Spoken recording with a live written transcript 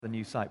the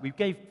new site. We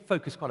gave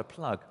Focus quite a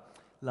plug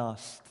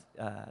last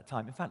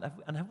time. In fact,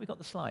 have we got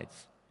the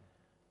slides?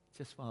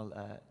 Just while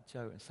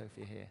Joe and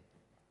Sophie are here.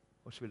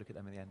 Or should we look at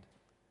them in the end?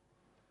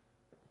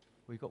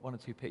 We've got one or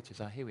two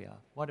pictures. Here we are.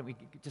 Why don't we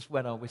just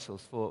wet our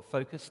whistles for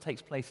Focus?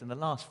 Takes place in the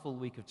last full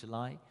week of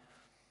July.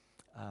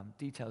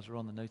 Details are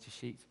on the notice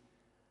sheet.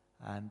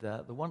 And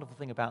the wonderful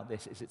thing about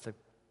this is it's a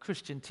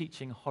Christian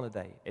teaching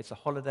holiday. It's a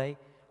holiday.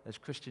 There's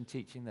Christian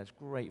teaching. There's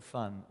great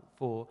fun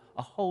for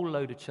a whole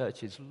load of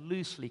churches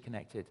loosely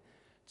connected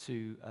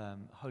to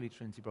Holy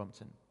Trinity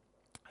Brompton,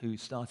 who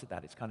started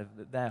that. It's kind of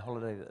their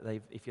holiday that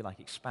they've, if you like,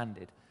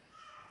 expanded.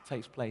 It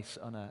takes place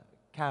on a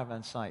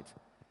caravan site,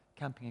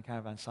 camping and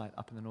caravan site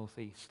up in the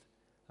northeast.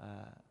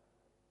 And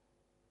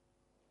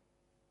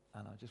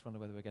I just wonder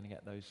whether we're going to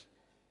get those.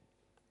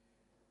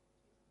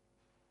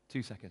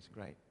 2 seconds,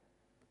 great.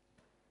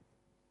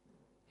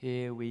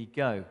 Here we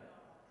go.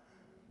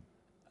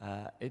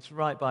 It's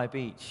right by a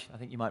beach. I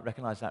think you might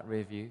recognize that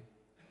rear view.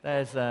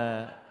 There's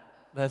an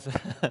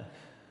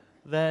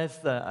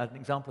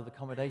example of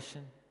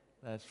accommodation.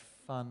 There's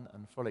fun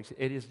and frolics.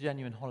 It is a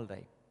genuine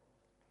holiday,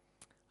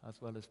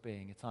 as well as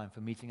being a time for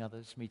meeting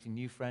others, meeting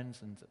new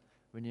friends, and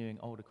renewing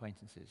old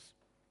acquaintances.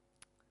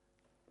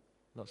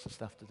 Lots of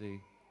stuff to do.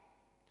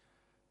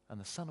 And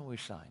the sun always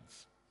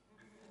shines.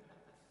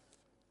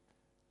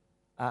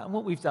 And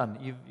what we've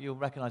done, you'll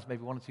recognize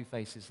maybe one or two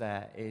faces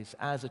there, is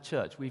as a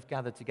church, we've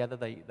gathered together.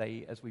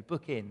 They as we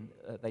book in,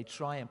 they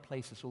try and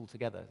place us all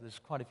together. There's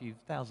quite a few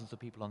thousands of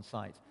people on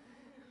site,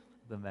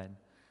 the men.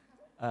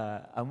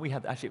 And we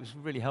had, actually, it was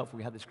really helpful.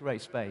 We had this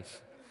great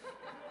space.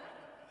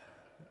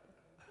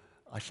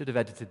 I should have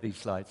edited these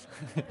slides.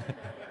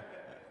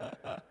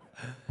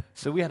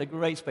 So we had a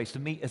great space to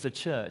meet as a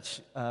church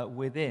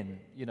within,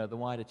 the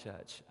wider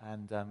church.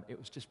 And it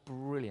was just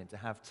brilliant to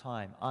have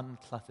time,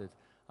 uncluttered,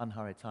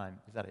 unhurried time,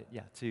 is that it?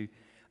 Yeah,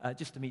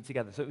 just to meet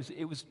together. So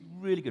it was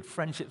really good.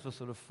 Friendships were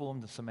sort of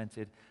formed and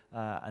cemented,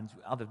 and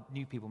other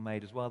new people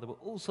made as well. There were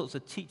all sorts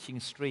of teaching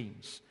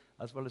streams,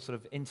 as well as sort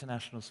of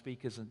international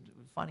speakers, and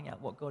finding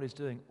out what God is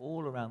doing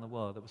all around the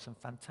world. There was some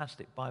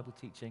fantastic Bible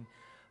teaching,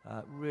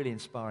 really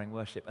inspiring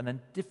worship, and then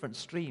different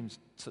streams,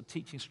 sort of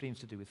teaching streams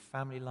to do with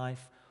family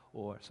life,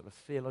 or sort of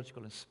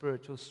theological and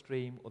spiritual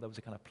stream, or there was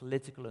a kind of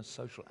political and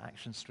social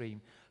action stream.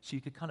 So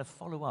you could kind of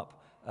follow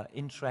up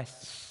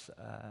interests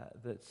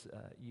that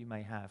you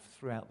may have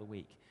throughout the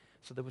week.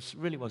 So there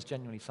really was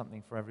genuinely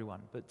something for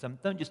everyone. But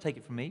don't just take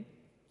it from me.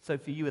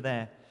 Sophie, you were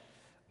there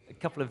a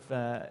couple of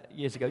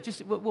years ago.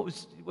 Just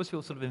what's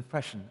your sort of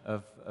impression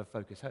of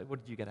Focus?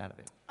 What did you get out of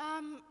it?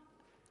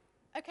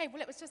 Okay,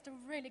 well, it was just a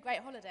really great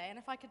holiday, and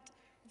if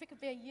it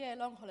could be a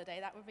year-long holiday,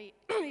 that would be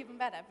even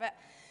better. But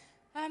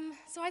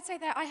so I'd say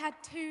that I had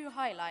two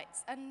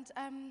highlights, and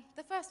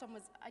the first one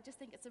was I just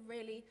think it's a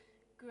really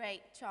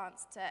great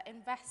chance to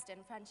invest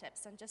in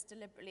friendships and just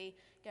deliberately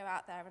go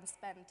out there and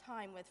spend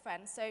time with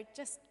friends. So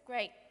just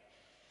great,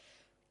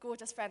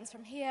 gorgeous friends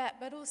from here,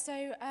 but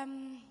also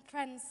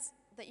friends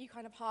that you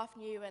kind of half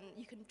knew, and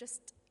you can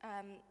just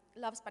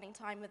love spending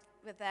time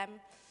with them.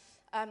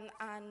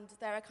 And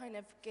there are kind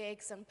of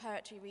gigs and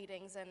poetry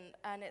readings,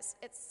 and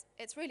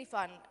it's really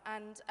fun.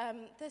 And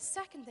the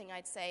second thing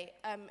I'd say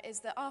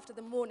is that after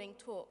the morning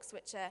talks,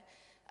 which are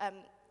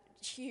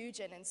huge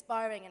and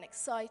inspiring and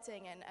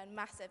exciting and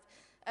massive,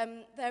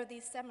 there are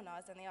these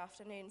seminars in the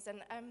afternoons.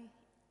 And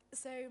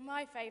so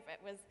my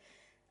favourite was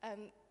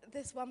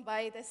this one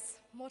by this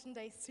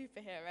modern-day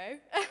superhero,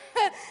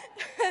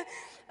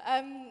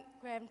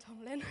 Graham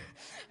Tomlin.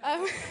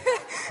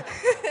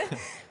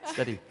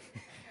 Steady.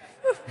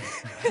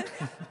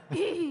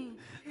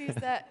 Who's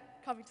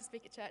coming to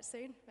speak at church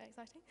soon, very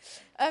exciting.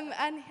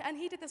 And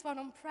he did this one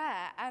on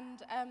prayer,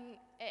 and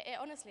it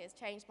honestly has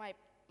changed my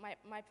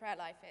prayer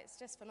life. It's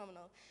just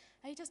phenomenal.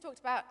 And he just talked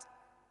about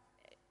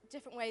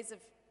different ways of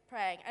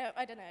praying.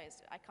 I don't know,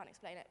 I can't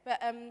explain it. But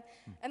and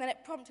then it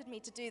prompted me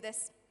to do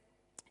this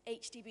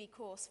HDB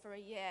course for a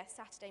year,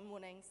 Saturday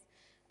mornings,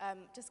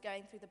 just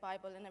going through the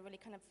Bible in a really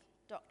kind of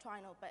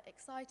doctrinal but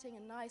exciting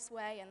and nice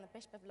way, and the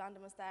Bishop of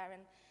London was there,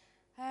 and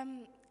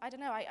I don't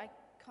know, I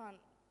can't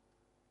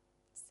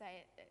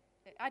say it.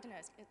 I don't know,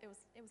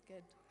 it was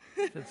good.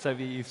 So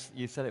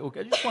you said it all.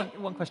 Just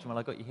one question while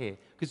I got you here,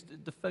 because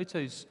the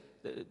photos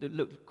that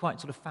look quite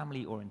sort of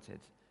family-oriented,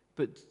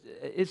 but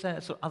is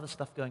there sort of other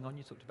stuff going on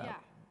you talked about? Yeah,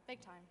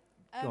 big time.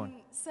 Go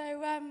on. So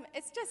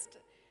it's just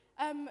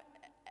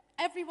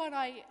everyone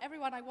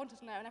I wanted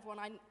to know and everyone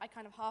I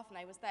kind of half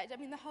know was there. I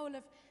mean, the whole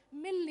of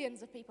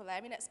millions of people there.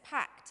 I mean, it's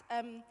packed.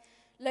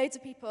 Loads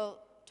of people,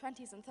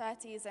 20s and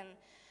 30s,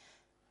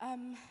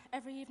 and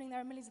every evening there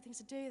are millions of things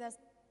to do. There's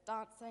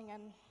dancing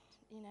and,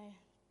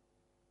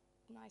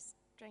 nice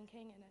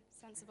drinking in a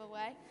sensible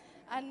way.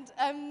 And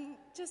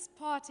just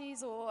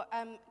parties or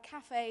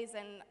cafes,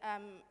 and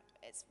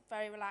it's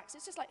very relaxed.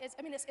 It's just like,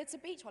 it's a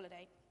beach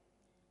holiday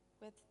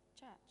with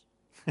church.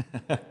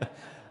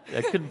 Yeah,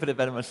 I couldn't put it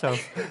better myself.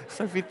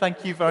 Sophie,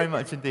 thank you very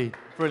much indeed.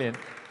 Brilliant.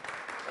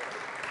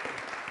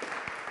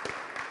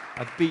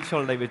 A beach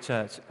holiday with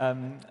church.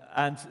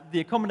 And the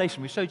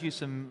accommodation, we showed you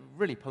some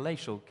really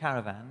palatial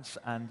caravans,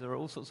 and there are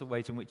all sorts of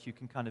ways in which you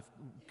can kind of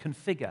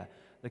configure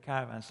the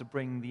caravans to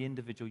bring the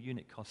individual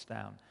unit cost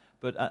down.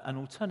 But an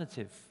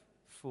alternative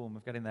form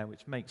of getting there,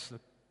 which makes the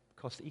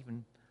cost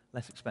even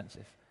less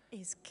expensive,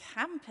 is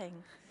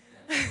camping.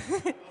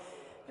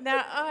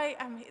 Now,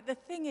 the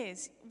thing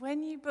is,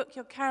 when you book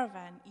your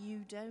caravan,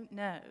 you don't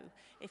know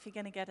if you're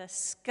going to get a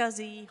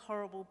scuzzy,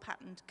 horrible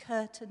patterned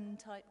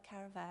curtain-type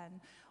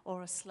caravan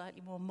or a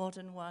slightly more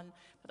modern one.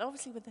 But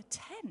obviously with a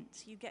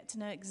tent, you get to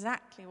know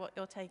exactly what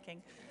you're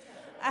taking.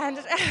 And,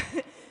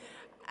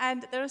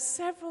 and there are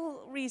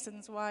several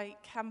reasons why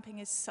camping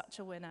is such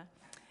a winner.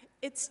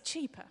 It's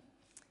cheaper,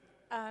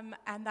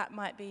 and that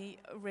might be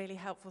a really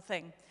helpful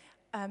thing.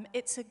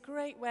 It's a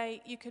great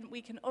way.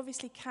 We can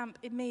obviously camp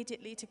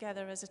immediately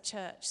together as a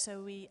church.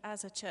 So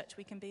as a church,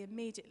 we can be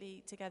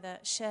immediately together,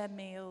 share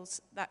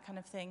meals, that kind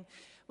of thing.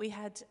 We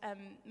had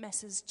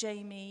Messrs.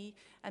 Jamie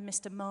and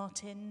Mr.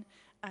 Martin,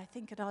 I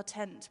think, at our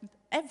tent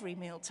every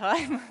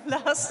mealtime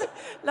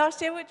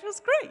last year, which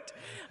was great.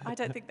 I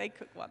don't think they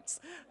cooked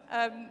once.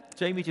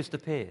 Jamie just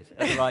appeared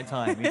at the right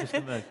time. He just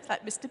emerged. It's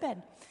like Mr.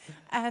 Ben.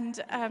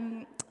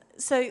 And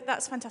so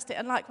that's fantastic.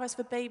 And likewise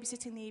for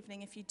babysitting in the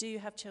evening, if you do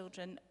have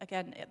children,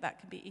 again, that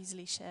can be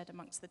easily shared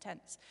amongst the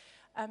tents.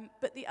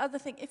 But the other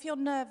thing, if you're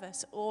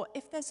nervous or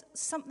if there's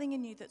something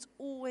in you that's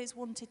always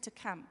wanted to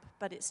camp,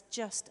 but it's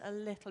just a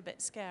little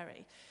bit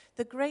scary,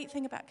 the great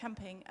thing about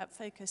camping at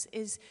Focus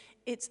is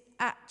it's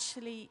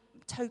actually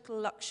total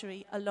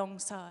luxury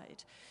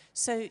alongside.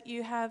 So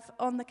you have,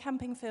 on the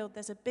camping field,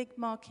 there's a big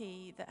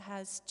marquee that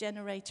has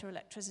generator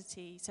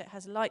electricity, so it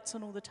has lights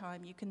on all the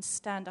time. You can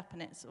stand up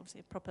in it. It's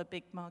obviously a proper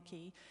big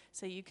marquee,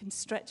 so you can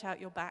stretch out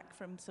your back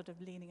from sort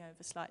of leaning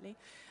over slightly.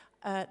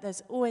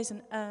 There's always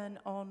an urn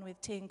on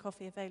with tea and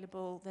coffee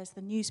available. There's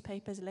the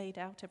newspapers laid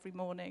out every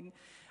morning.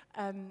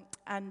 And,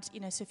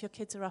 so if your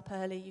kids are up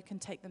early, you can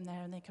take them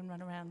there and they can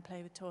run around and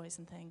play with toys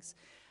and things.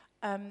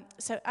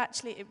 So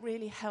actually, it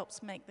really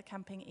helps make the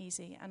camping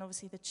easy. And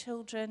obviously the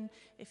children,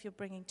 if you're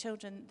bringing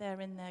children,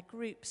 they're in their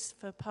groups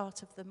for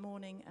part of the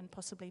morning and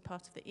possibly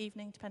part of the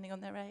evening, depending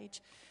on their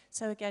age.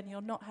 So again,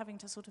 you're not having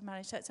to sort of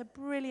manage. So it's a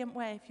brilliant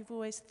way, if you've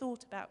always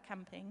thought about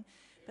camping,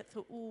 but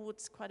thought,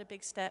 it's quite a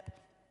big step,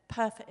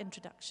 perfect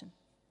introduction.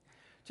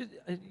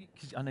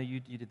 Because I know you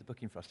did the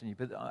booking for us, didn't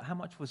you? But how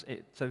much was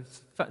it? So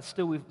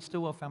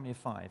still a family of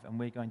 5, and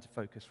we're going to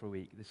Focus for a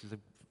week. This is a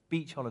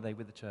beach holiday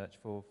with the church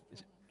for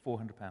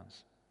 £400.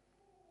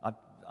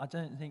 I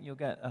don't think you'll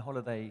get a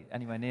holiday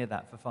anywhere near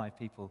that for 5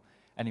 people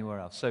anywhere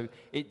else. So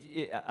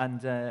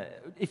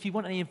if you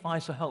want any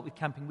advice or help with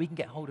camping, we can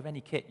get hold of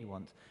any kit you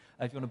want.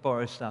 If you want to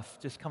borrow stuff,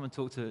 just come and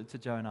talk to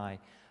Joe and I.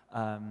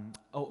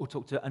 Or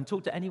talk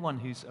to anyone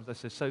who's, as I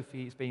said,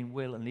 Sophie's been,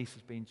 Will and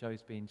Lisa's been,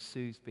 Joe's been,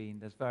 Sue's been,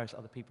 there's various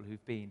other people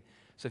who've been.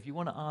 So if you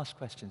want to ask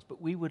questions,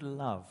 but we would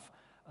love,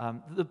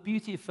 the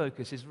beauty of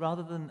Focus is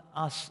rather than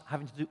us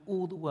having to do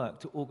all the work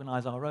to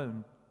organize our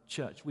own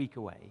church week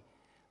away,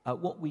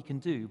 what we can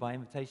do by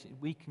invitation,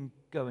 we can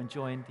go and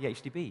join the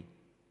HDB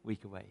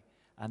week away.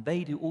 And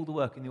they do all the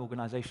work in the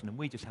organization and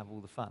we just have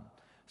all the fun.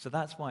 So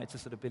that's why it's a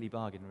sort of Billy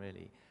bargain,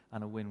 really,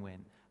 and a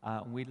win-win.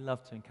 And we'd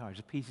love to encourage.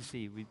 The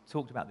PCC, we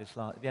talked about this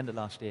at the end of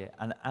last year,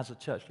 and as a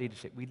church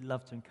leadership, we'd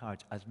love to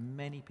encourage as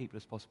many people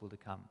as possible to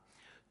come.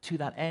 To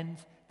that end,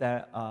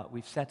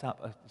 we've set up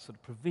a sort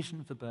of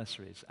provision for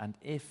bursaries, and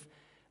if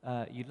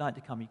you'd like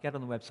to come, you get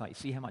on the website, you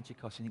see how much it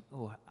costs, and you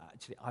think,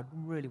 actually, I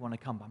really want to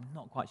come, but I'm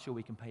not quite sure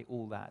we can pay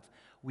all that.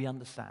 We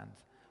understand.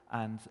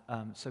 And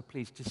so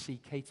please, just see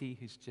Katie,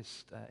 who's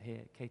just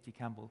here, Katie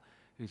Campbell,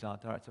 who's our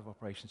Director of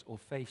Operations, or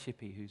Faye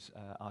Shippey, who's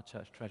our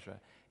church treasurer.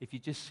 If you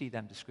just see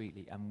them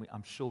discreetly, and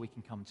I'm sure we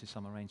can come to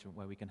some arrangement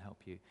where we can help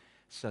you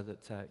so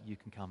that you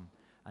can come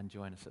and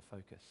join us at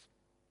Focus.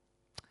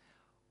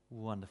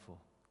 Wonderful.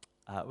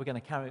 We're going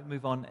to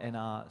move on in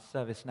our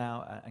service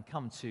now and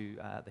come to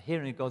the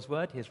hearing of God's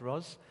word. Here's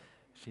Roz.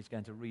 She's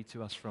going to read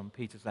to us from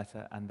Peter's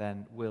letter, and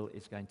then Will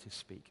is going to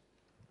speak.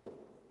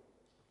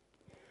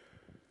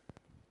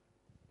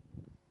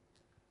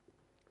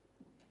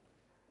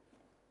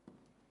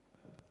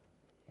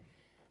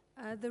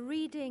 The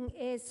reading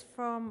is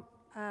from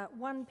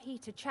 1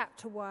 Peter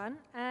chapter 1,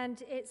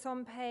 and it's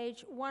on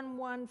page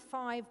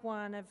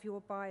 1151 of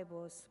your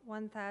Bibles,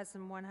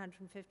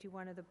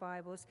 1151 of the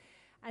Bibles.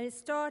 And it's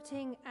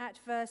starting at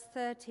verse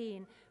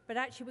 13, but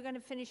actually we're going to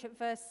finish at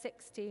verse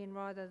 16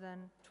 rather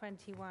than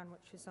 21,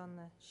 which is on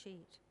the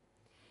sheet.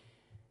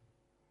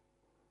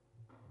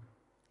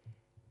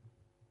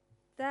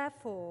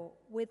 Therefore,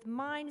 with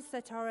minds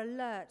that are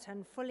alert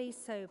and fully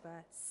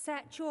sober,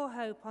 set your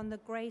hope on the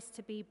grace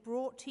to be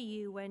brought to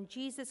you when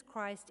Jesus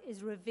Christ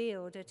is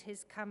revealed at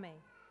his coming.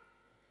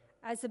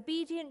 As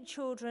obedient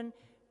children,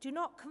 do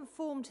not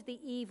conform to the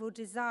evil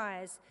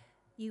desires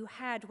you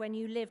had when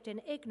you lived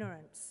in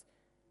ignorance.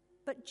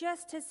 But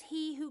just as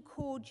he who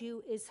called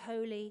you is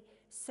holy,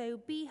 so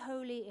be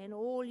holy in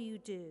all you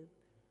do.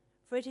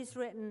 For it is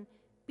written,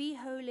 "Be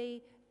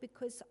holy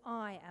because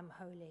I am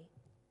holy."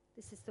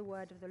 This is the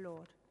word of the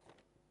Lord.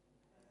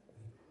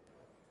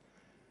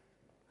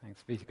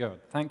 Thanks be to God.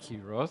 Thank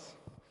you, Roz.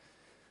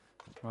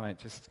 Right,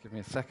 just give me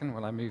a second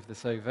while I move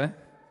this over.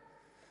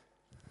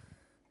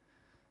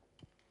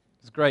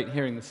 It's great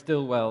hearing the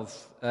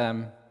Stillwells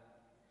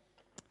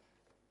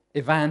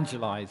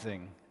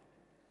evangelizing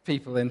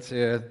people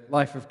into a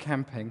life of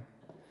camping.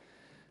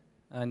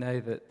 I know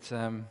that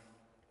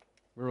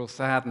we're all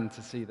saddened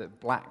to see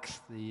that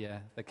Black's,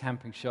 the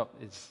camping shop,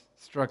 is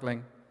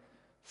struggling.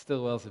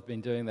 Stillwells have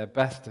been doing their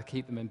best to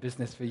keep them in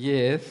business for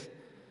years.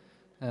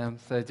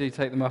 So do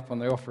take them up on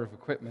the offer of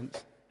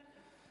equipment.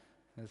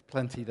 There's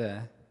plenty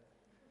there.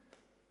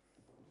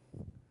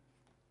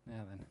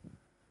 Now then.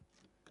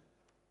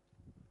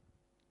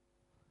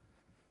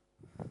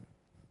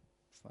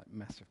 It's like a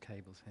mess of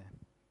cables here.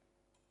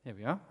 Here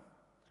we are.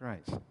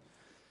 Great.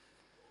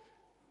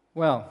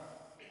 Well,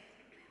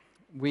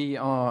 we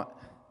are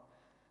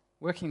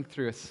working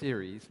through a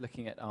series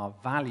looking at our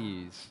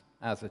values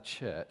as a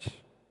church.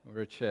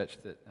 We're a church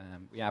that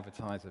we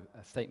advertise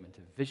a statement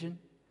of vision,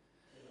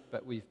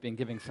 but we've been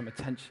giving some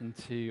attention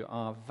to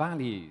our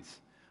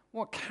values.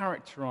 What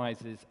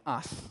characterizes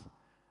us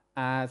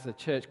as a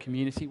church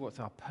community? What's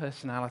our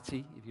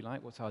personality, if you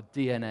like? What's our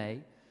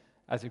DNA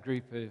as a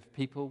group of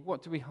people?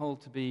 What do we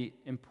hold to be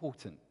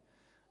important?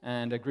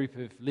 And a group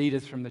of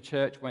leaders from the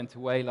church went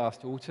away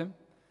last autumn,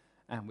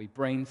 and we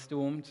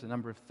brainstormed a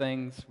number of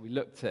things. We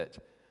looked at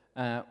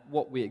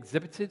what we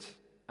exhibited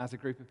as a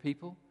group of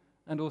people,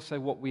 and also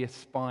what we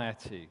aspire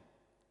to.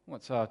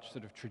 What's our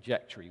sort of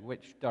trajectory?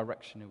 Which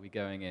direction are we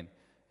going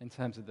in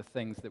terms of the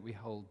things that we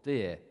hold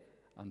dear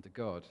under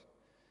God?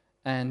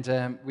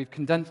 And we've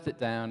condensed it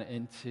down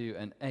into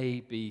an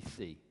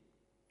ABC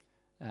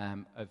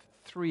of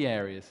 3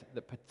 areas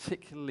that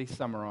particularly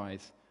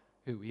summarize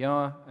who we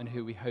are and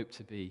who we hope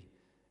to be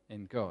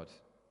in God.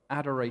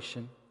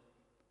 Adoration,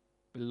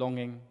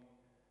 belonging,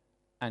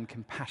 and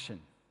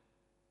compassion.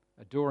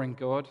 Adoring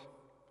God,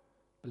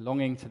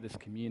 belonging to this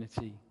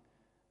community,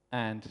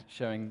 and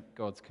showing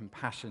God's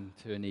compassion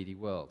to a needy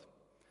world.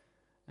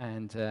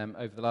 And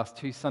over the last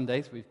 2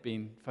 Sundays, we've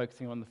been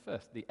focusing on the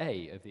first, the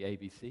A of the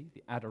ABC,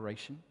 the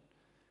adoration.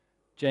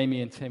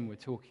 Jamie and Tim were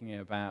talking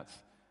about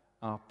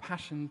our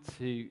passion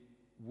to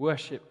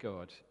worship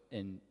God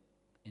in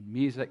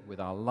music,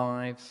 with our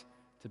lives,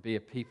 to be a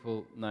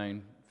people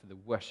known for the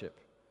worship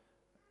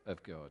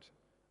of God.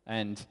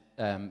 And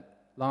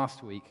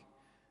last week,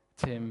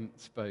 Tim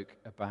spoke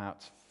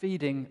about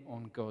feeding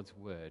on God's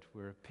word.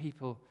 We're a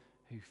people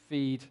who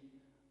feed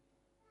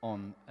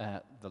on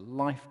the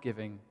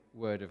life-giving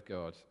word of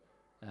God.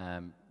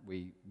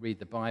 We read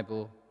the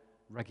Bible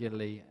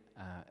regularly,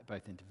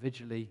 both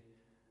individually,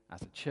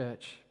 as a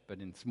church, but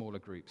in smaller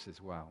groups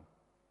as well.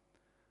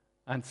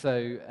 And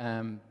so,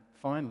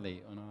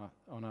 finally,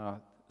 on our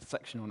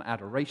section on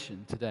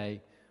adoration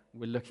today,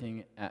 we're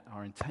looking at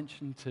our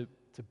intention to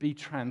be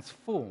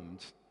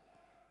transformed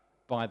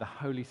by the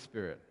Holy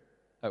Spirit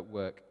at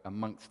work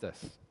amongst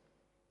us.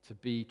 To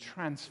be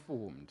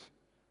transformed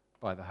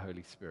by the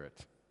Holy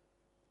Spirit.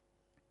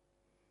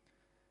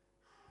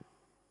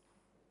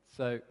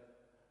 So,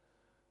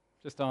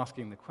 just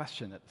asking the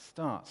question at the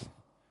start,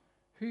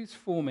 who's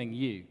forming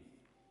you?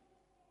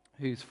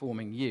 Who's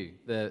forming you?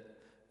 The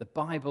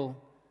Bible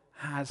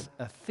has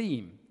a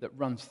theme that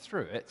runs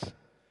through it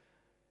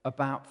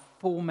about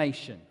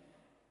formation,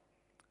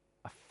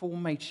 a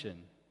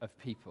formation of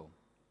people.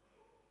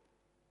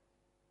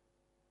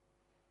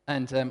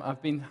 And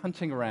I've been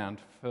hunting around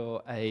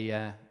for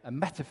a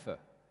metaphor,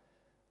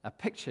 a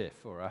picture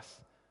for us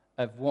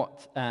of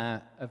what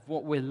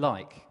we're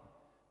like,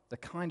 the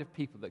kind of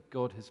people that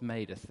God has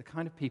made us, the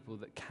kind of people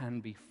that can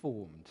be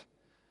formed.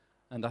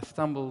 And I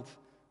stumbled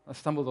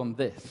on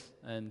this,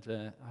 and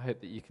I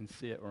hope that you can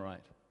see it all right.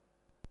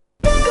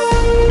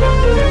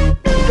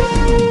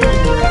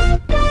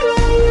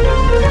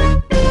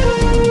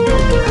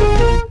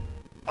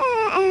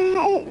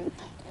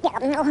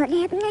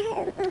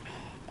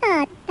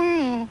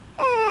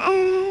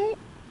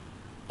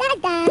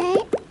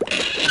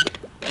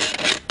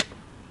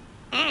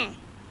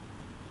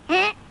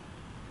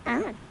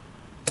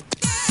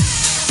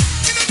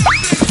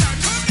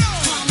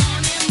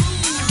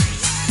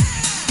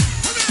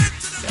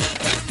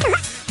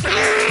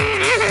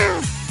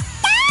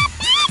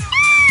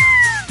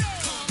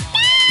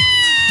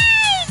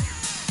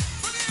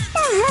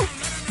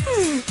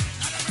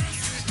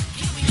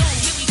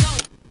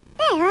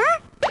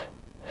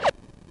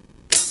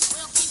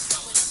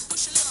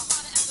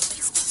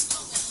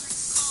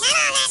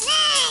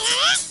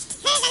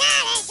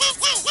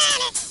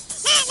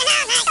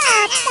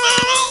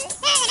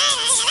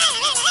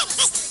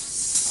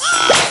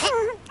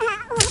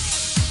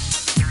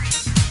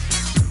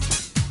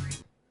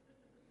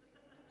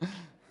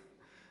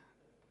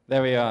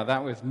 There we are.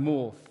 That was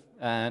Morph.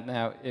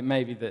 Now, it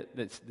may be that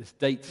this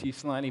dates you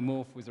slightly.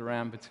 Morph was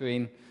around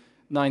between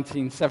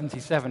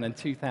 1977 and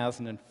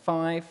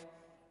 2005.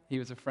 He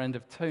was a friend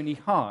of Tony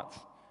Hart.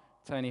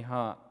 Tony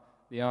Hart,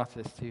 the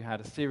artist who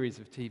had a series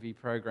of TV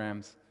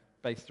programs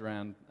based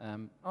around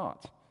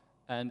art.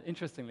 And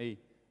interestingly,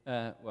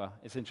 well,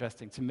 it's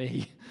interesting to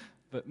me,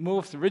 but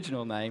Morph's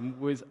original name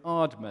was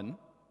Aardman,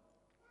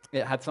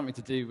 It had something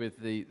to do with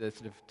the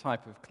sort of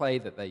type of clay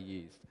that they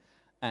used.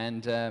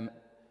 And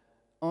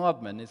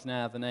Aardman is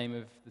now the name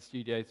of the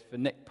studios for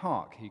Nick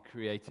Park, who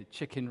created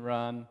Chicken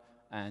Run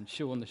and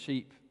Shaun the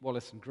Sheep,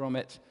 Wallace and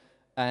Gromit.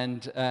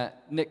 And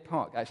Nick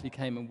Park actually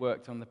came and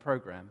worked on the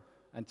program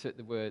and took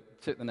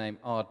the name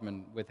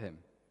Aardman with him.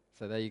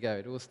 So there you go.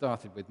 It all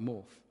started with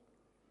morph.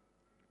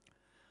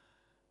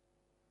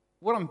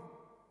 What I'm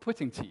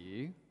putting to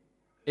you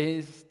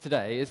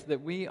today is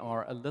that we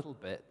are a little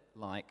bit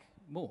like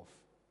morph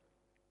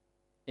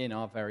in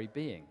our very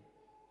being.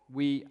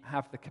 We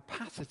have the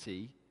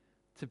capacity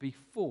to be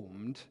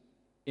formed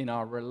in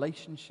our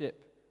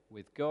relationship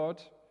with God,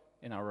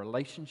 in our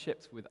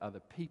relationships with other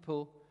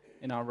people,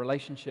 in our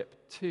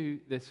relationship to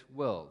this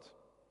world.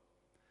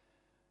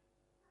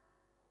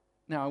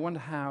 Now, I wonder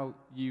how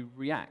you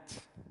react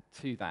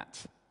to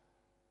that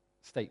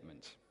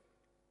statement.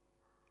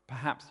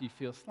 Perhaps you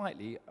feel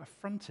slightly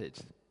affronted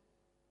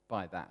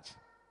by that.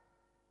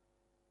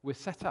 We're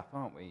set up,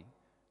 aren't we,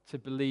 to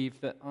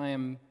believe that I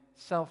am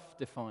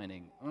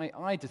self-defining.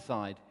 I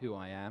decide who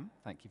I am.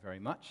 Thank you very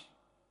much.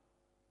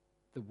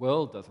 The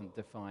world doesn't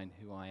define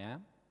who I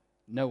am.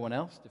 No one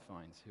else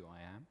defines who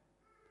I am.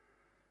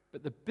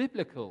 But the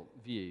biblical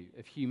view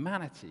of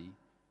humanity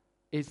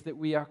is that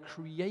we are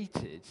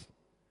created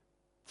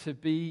to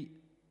be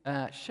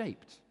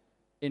shaped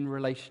in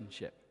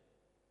relationship.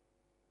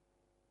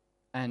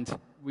 And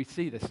we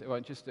see this,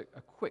 just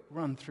a quick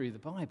run through the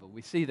Bible.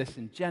 We see this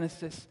in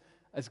Genesis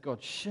as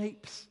God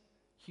shapes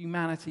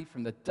humanity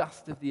from the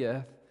dust of the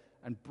earth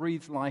and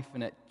breathes life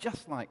in it,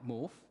 just like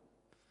morph.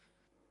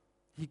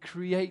 He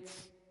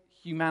creates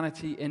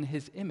humanity in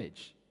his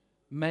image.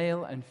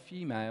 Male and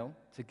female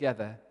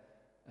together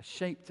are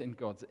shaped in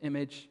God's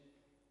image.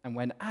 And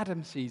when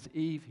Adam sees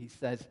Eve, he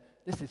says,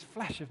 "This is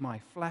flesh of my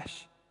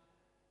flesh.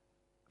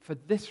 For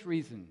this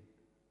reason,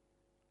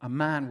 a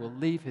man will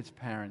leave his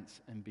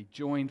parents and be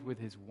joined with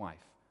his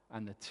wife,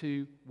 and the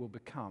two will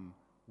become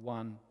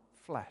one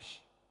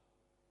flesh."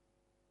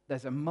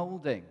 There's a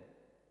molding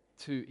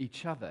to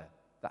each other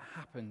that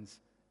happens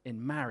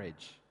in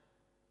marriage.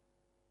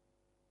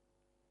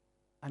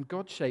 And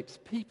God shapes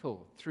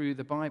people through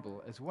the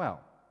Bible as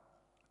well.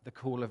 The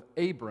call of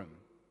Abram.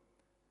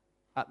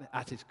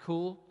 At his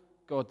call,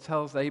 God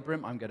tells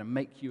Abram, "I'm going to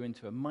make you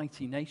into a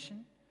mighty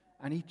nation."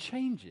 And he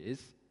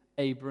changes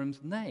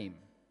Abram's name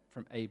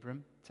from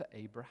Abram to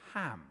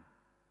Abraham.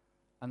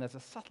 And there's a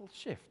subtle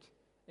shift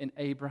in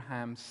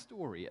Abraham's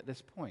story at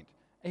this point.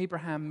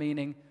 Abraham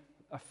meaning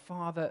a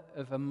father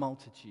of a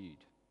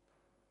multitude.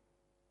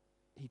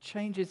 He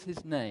changes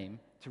his name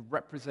to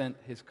represent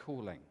his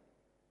calling,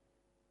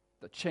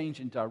 the change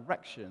in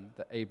direction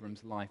that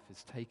Abram's life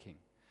is taking.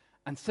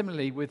 And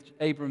similarly with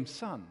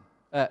Abram's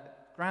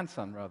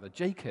grandson,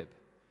 Jacob.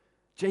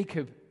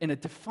 Jacob, in a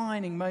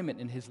defining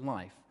moment in his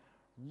life,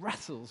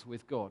 wrestles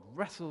with God,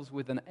 wrestles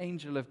with an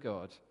angel of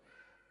God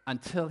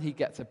until he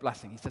gets a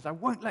blessing. He says, "I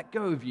won't let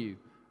go of you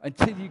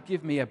until you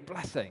give me a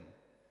blessing."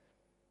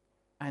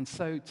 And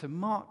so to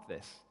mark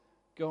this,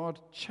 God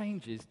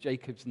changes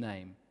Jacob's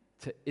name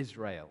to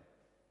Israel.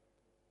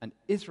 And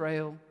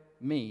Israel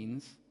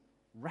means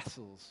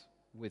wrestles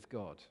with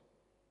God.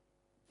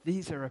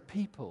 These are a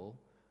people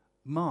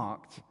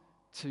marked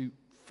to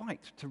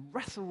fight, to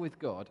wrestle with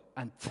God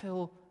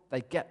until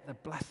they get the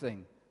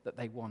blessing that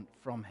they want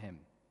from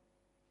him.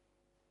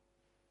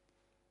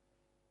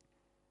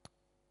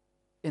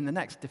 In the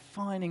next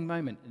defining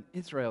moment in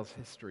Israel's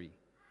history,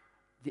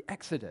 the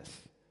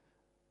Exodus,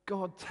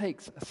 God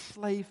takes a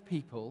slave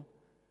people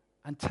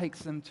and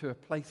takes them to a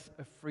place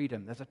of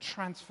freedom. There's a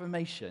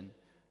transformation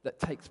that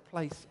takes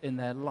place in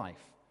their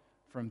life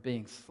from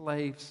being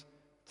slaves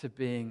to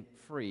being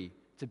free,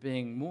 to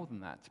being more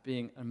than that, to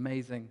being an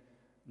amazing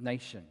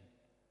nation.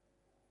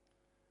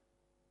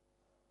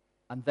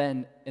 And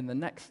then in the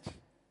next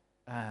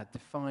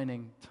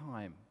defining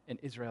time in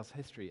Israel's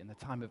history, in the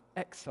time of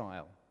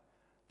exile,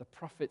 the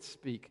prophets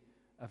speak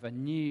of a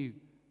new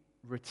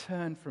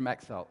return from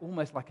exile,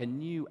 almost like a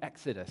new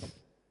exodus,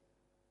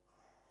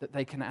 that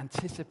they can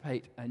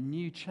anticipate a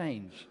new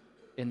change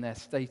in their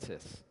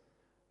status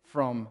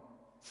from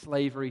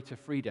slavery to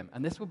freedom.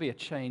 And this will be a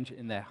change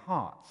in their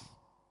hearts,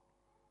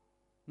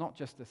 not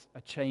just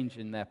a change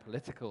in their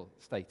political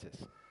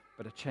status,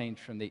 but a change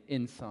from the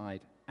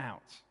inside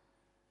out.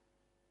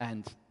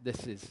 And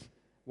this is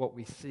what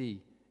we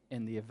see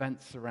in the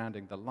events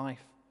surrounding the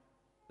life,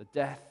 the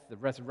death, the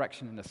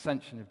resurrection and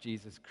ascension of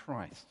Jesus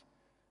Christ.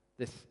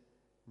 This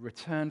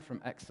return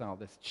from exile,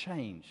 this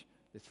change,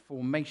 this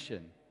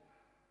formation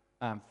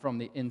from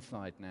the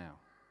inside now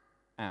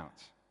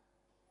out.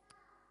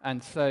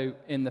 And so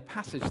in the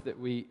passage that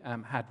we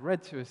had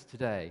read to us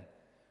today,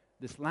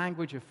 this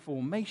language of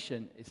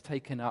formation is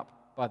taken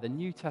up by the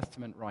New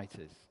Testament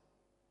writers.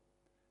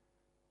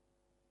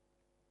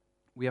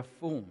 We are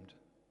formed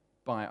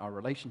by our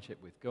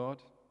relationship with God,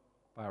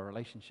 by our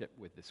relationship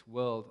with this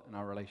world, and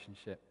our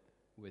relationship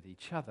with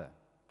each other.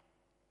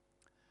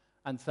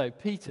 And so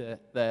Peter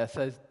there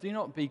says, do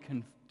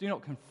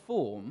not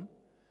conform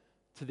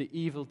to the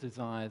evil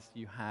desires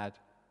you had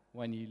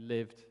when you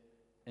lived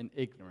in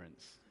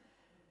ignorance.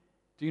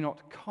 Do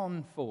not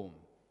conform.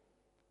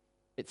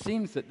 It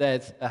seems that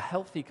there's a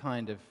healthy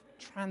kind of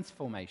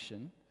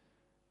transformation,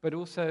 but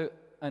also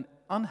an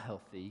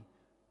unhealthy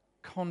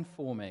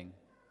conforming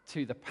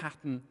to the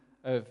pattern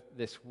of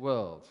this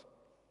world.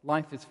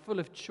 Life is full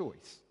of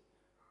choice,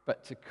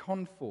 but to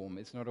conform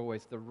is not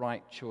always the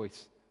right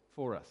choice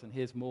for us. And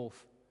here's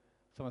Morph.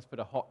 Someone's put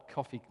a hot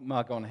coffee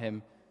mug on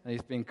him, and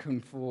he's been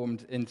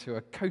conformed into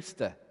a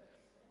coaster.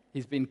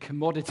 He's been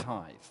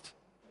commoditized.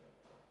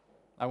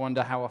 I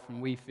wonder how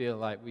often we feel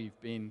like we've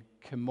been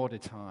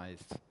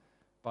commoditized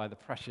by the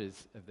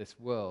pressures of this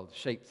world,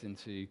 shaped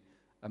into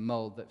a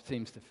mold that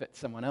seems to fit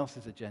someone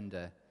else's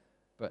agenda,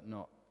 but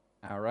not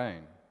our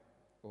own,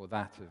 or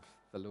that of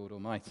the Lord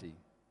Almighty.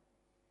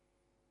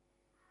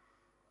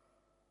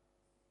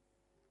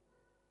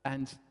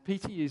 And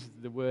Peter uses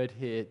the word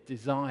here,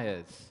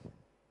 desires.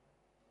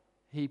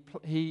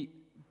 He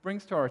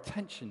brings to our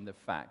attention the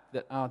fact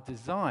that our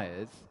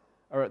desires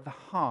are at the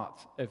heart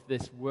of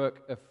this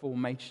work of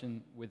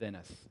formation within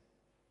us.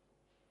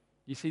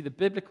 You see, the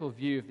biblical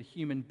view of the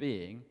human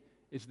being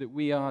is that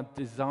we are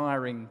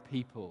desiring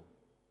people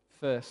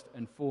first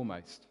and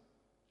foremost.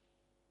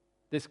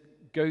 This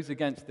goes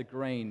against the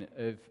grain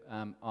of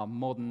our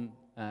modern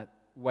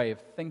way of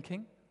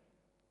thinking.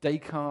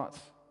 Descartes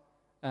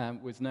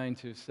was known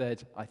to have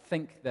said, "I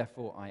think,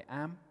 therefore I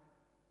am."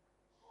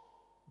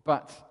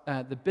 But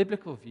the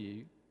biblical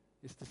view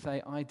is to say,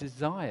 "I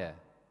desire,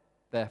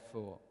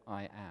 therefore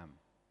I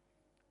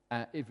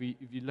am." If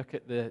you look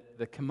at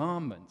the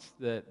commandments,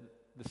 the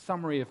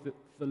summary of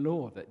the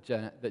law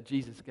that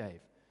Jesus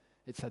gave,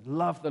 it said,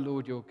 "Love the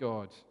Lord your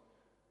God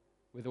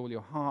with all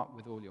your heart,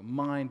 with all your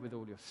mind, with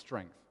all your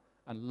strength,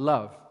 and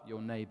love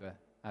your neighbor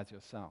as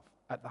yourself."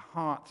 At the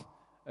heart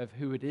of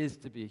who it is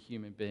to be a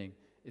human being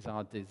is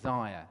our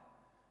desire.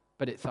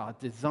 But it's our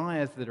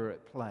desires that are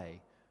at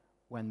play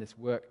when this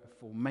work of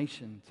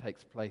formation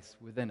takes place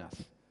within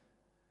us.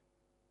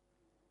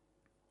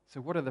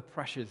 So what are the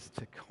pressures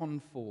to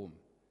conform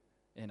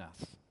in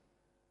us?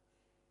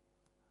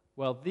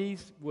 Well,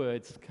 these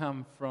words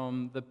come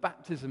from the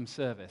baptism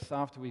service.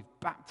 After we've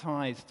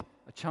baptized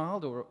a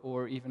child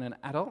or even an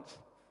adult,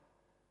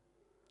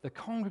 the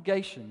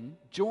congregation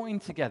join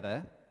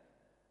together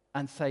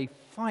and say,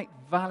 "Fight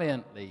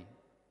valiantly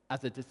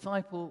as a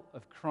disciple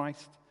of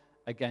Christ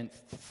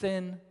against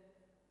sin,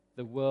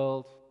 the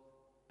world,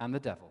 and the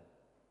devil."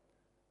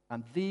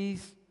 And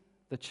these,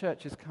 the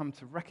church has come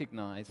to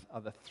recognize,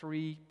 are the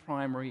three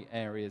primary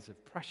areas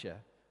of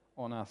pressure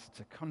on us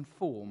to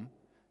conform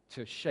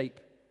to a shape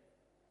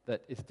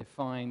that is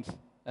defined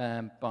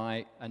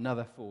by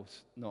another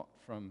force, not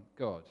from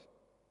God.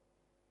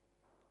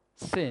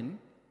 Sin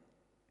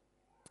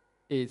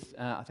is,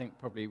 I think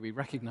probably we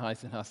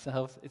recognize in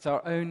ourselves, it's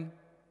our own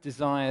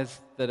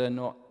desires that are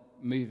not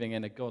moving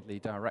in a godly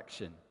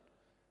direction.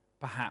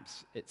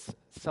 Perhaps it's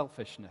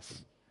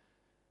selfishness.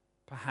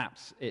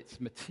 Perhaps it's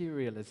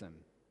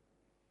materialism.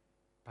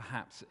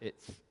 Perhaps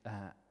it's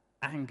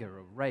anger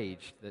or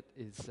rage that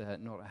is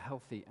not a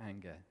healthy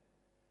anger.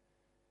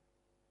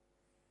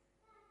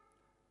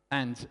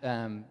 And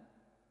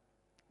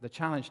the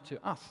challenge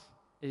to us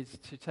is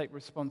to take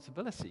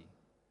responsibility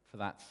for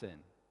that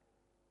sin.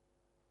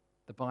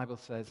 The Bible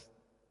says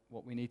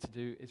what we need to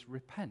do is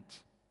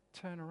repent,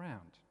 turn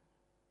around,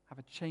 have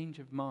a change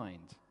of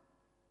mind,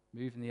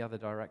 move in the other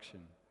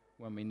direction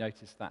when we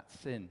notice that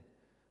sin.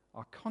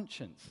 Our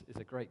conscience is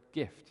a great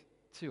gift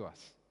to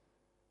us,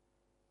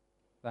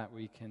 that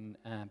we can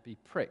be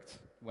pricked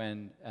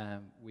when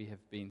we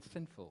have been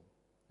sinful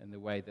in the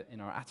way that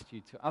in our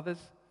attitude to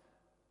others,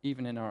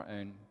 even in our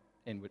own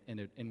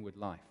inward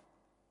life.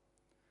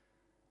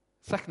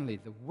 Secondly,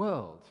 the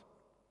world,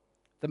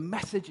 the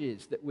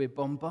messages that we're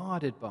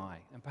bombarded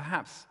by, and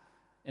perhaps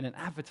in an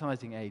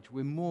advertising age,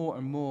 we're more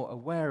and more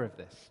aware of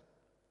this.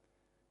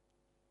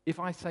 If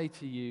I say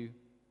to you,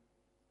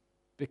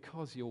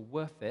 "Because you're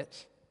worth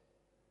it,"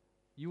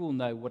 you will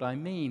know what I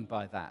mean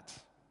by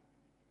that.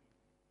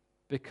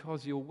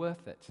 Because you're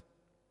worth it.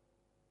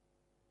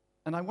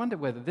 And I wonder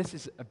whether this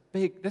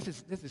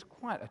is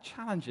quite a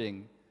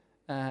challenging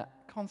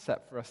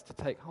concept for us to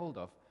take hold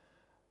of.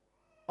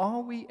 Are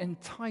we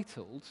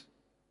entitled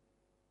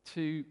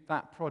to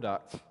that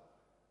product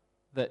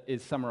that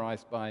is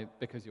summarized by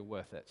 "because you're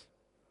worth it"?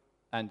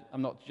 And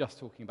I'm not just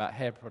talking about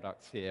hair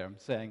products here, I'm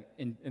saying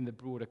in the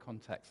broader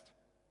context.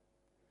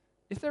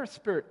 Is there a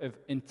spirit of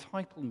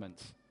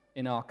entitlement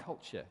in our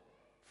culture,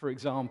 for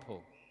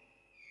example,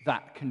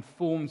 that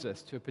conforms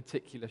us to a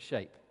particular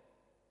shape?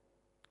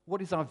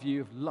 What is our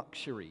view of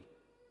luxury?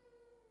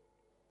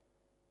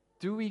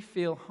 Do we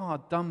feel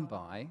hard done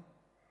by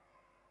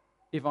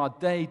if our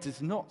day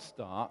does not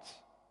start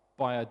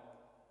by a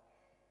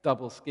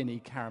double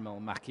skinny caramel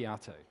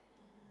macchiato?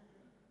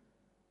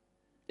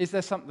 Is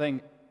there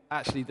something,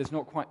 actually,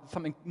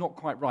 something not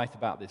quite right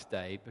about this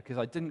day because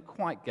I didn't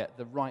quite get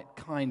the right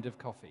kind of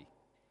coffee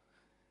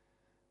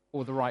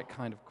or the right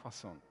kind of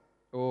croissant,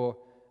 or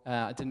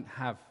I didn't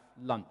have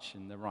lunch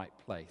in the right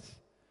place?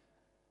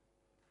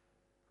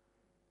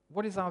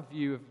 What is our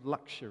view of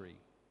luxury?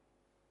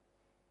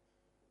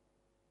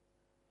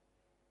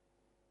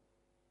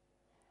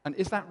 And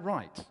is that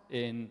right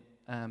in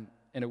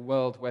a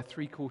world where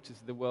 3/4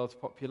 of the world's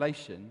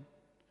population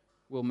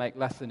will make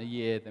less in a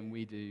year than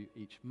we do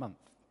each month?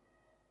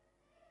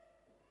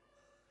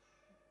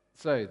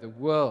 So the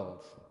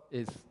world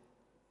is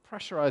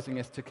pressurizing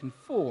us to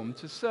conform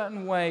to a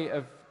certain way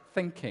of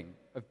thinking,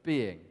 of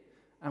being,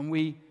 and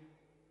we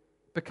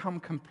become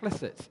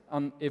complicit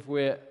if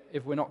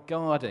we're not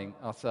guarding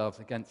ourselves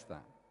against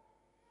that.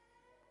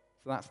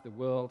 So that's the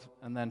world,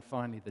 and then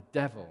finally the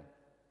devil.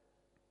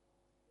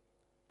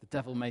 The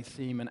devil may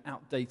seem an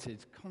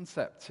outdated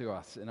concept to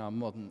us in our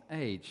modern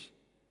age,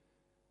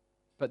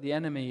 but the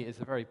enemy is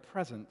a very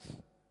present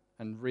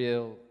and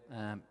real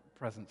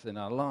presence in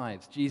our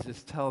lives.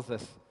 Jesus tells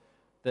us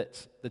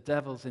that the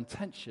devil's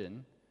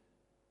intention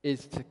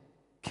is to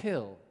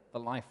kill the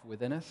life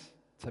within us,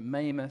 to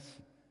maim us,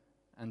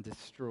 and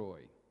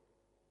destroy.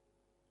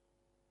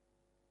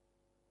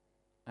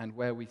 And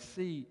where we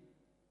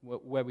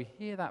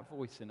hear that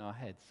voice in our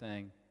head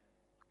saying,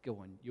 "Go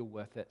on, you're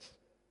worth it,"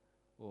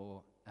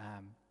 or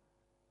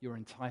 "You're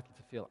entitled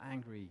to feel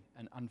angry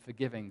and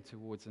unforgiving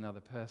towards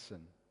another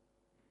person,"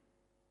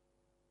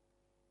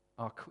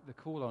 the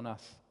call on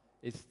us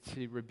is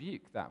to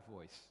rebuke that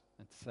voice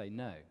and to say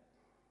no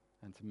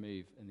and to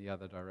move in the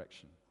other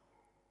direction.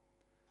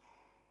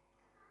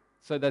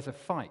 So there's a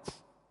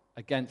fight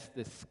against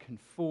this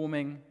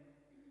conforming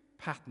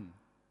pattern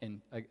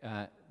in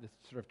this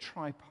sort of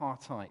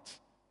tripartite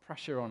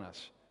pressure on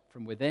us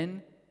from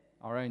within,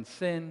 our own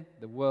sin,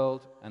 the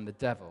world, and the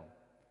devil.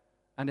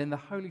 And in the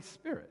Holy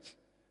Spirit,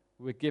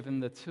 we're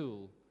given the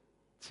tool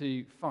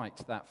to fight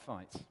that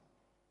fight. So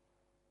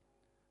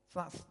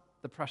that's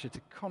the pressure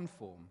to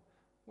conform.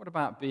 What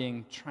about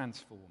being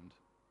transformed?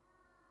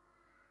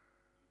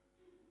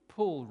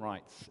 Paul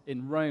writes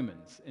in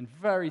Romans, in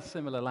very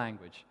similar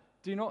language,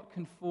 "Do not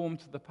conform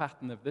to the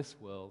pattern of this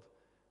world,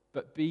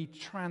 but be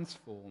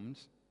transformed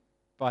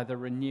by the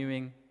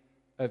renewing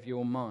of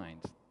your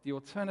mind." The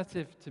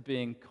alternative to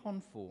being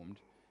conformed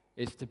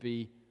is to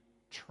be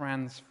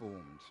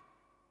transformed.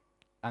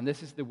 And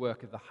this is the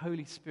work of the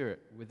Holy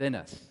Spirit within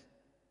us.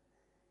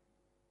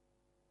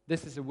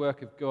 This is a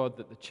work of God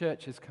that the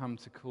church has come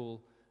to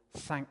call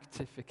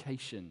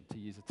sanctification, to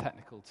use a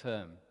technical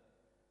term.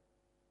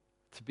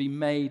 To be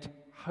made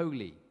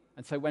holy.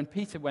 And so when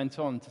Peter went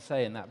on to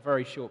say in that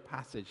very short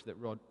passage that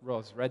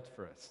Ros read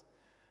for us,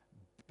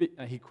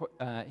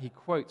 he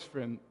quotes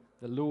from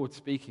the Lord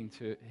speaking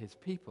to his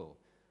people.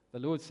 The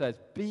Lord says,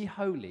 "Be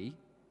holy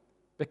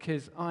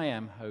because I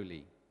am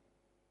holy."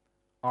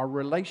 Our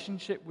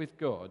relationship with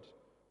God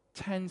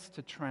tends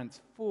to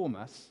transform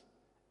us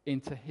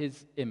into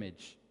his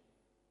image,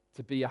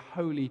 to be a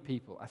holy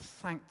people, a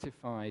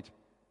sanctified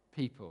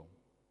people.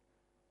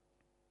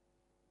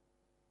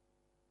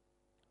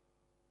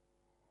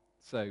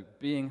 So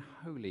being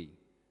holy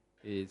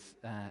is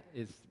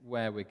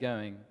where we're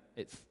going.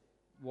 It's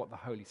what the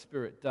Holy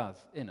Spirit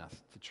does in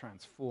us to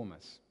transform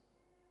us.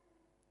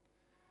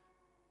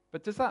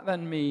 But does that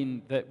then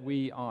mean that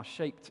we are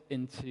shaped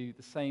into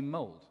the same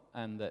mold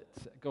and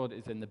that God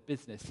is in the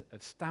business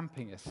of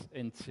stamping us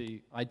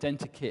into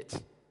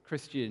identikit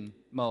Christian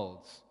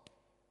molds?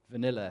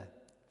 Vanilla,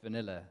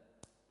 vanilla,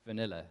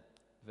 vanilla,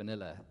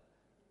 vanilla,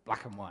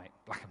 black and white,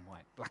 black and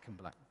white, black and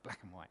black,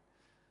 black and white.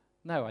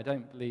 No, I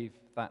don't believe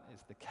that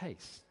is the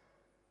case.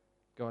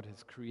 God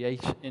has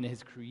in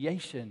his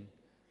creation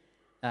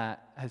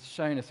has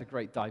shown us a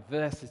great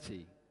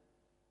diversity.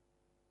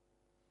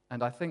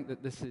 And I think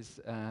that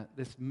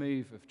this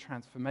move of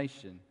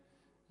transformation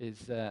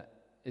is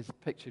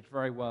pictured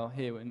very well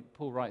here when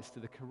Paul writes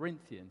to the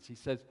Corinthians. He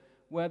says,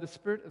 "Where the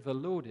Spirit of the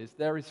Lord is,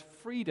 there is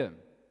freedom.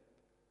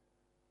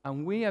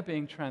 And we are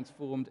being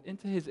transformed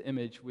into his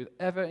image with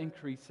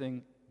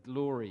ever-increasing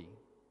glory."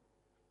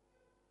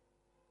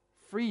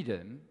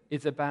 Freedom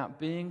is about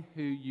being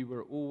who you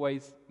were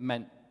always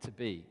meant to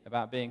be,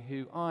 about being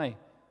who I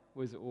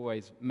was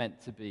always meant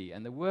to be.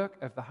 And the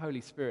work of the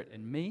Holy Spirit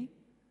in me,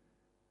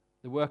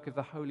 the work of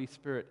the Holy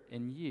Spirit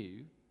in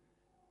you,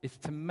 is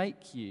to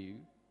make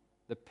you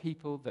the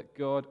people that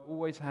God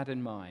always had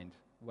in mind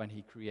when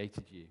he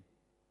created you.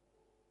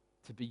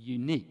 To be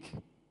unique,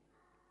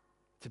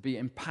 to be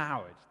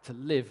empowered, to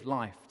live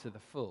life to the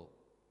full.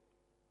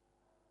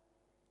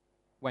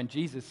 When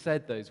Jesus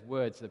said those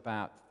words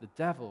about the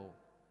devil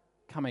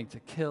coming to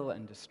kill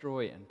and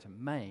destroy and to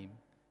maim,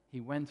 he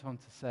went on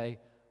to say,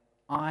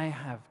 "I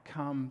have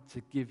come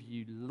to give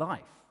you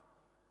life,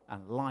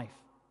 and life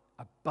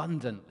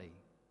abundantly."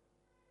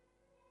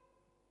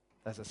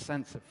 There's a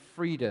sense of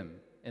freedom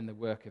in the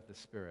work of the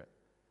Spirit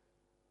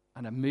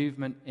and a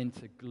movement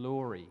into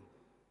glory,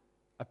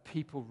 a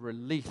people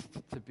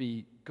released to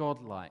be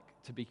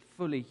godlike, to be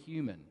fully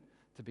human,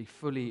 to be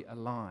fully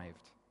alive.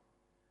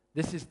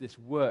 This is this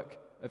work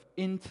of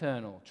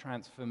internal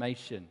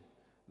transformation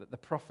that the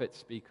prophets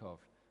speak of.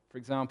 For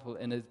example,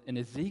 in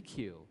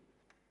Ezekiel,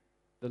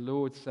 the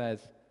Lord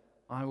says,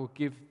 "I will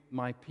give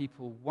my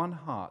people one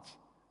heart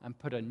and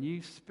put a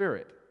new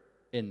spirit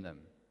in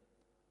them.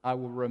 I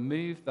will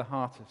remove the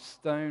heart of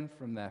stone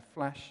from their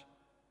flesh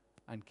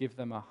and give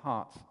them a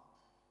heart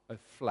of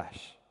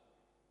flesh."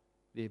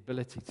 the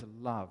ability to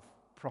love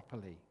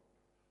properly,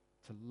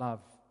 to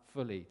love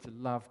fully, to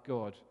love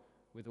God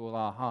with all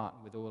our heart,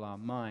 with all our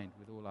mind,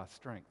 with all our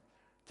strength,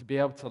 to be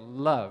able to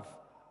love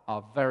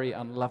our very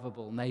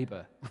unlovable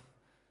neighbor,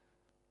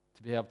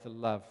 to be able to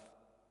love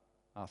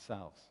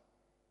ourselves.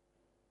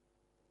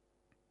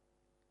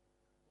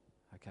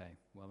 Okay,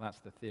 well, that's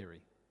the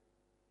theory.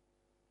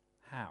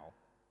 How?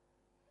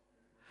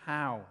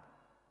 How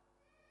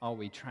are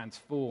we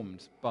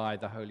transformed by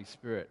the Holy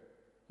Spirit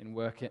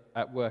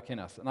at work in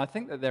us? And I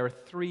think that there are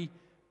three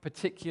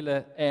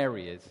particular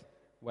areas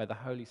where the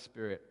Holy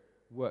Spirit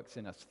works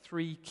in us.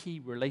 Three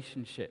key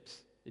relationships,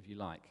 if you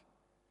like.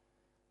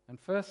 And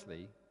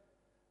firstly,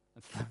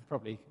 and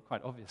probably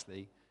quite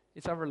obviously,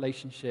 it's our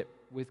relationship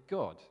with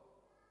God.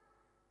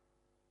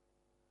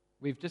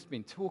 We've just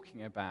been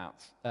talking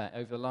about,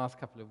 over the last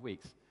couple of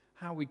weeks,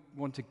 how we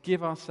want to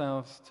give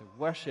ourselves to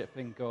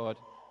worshiping God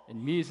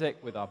in music,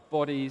 with our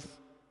bodies,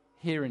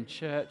 here in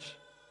church,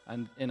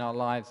 and in our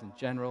lives in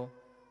general,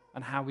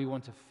 and how we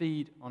want to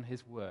feed on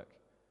His work.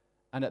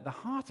 And at the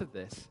heart of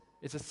this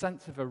is a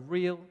sense of a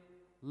real,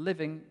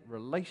 living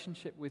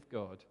relationship with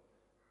God,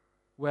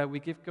 where we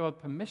give God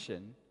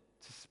permission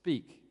to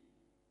speak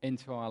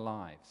into our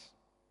lives,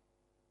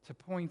 to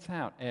point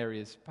out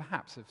areas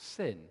perhaps of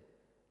sin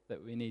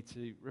that we need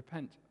to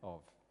repent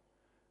of,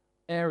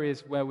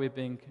 areas where we're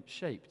being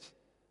shaped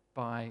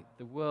by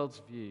the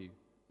world's view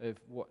of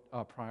what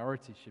our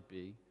priorities should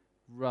be,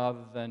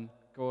 rather than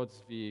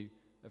God's view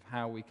of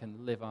how we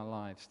can live our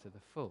lives to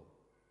the full,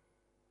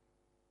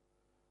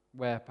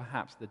 where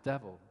perhaps the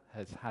devil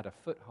has had a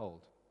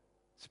foothold,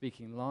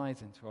 speaking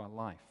lies into our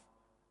life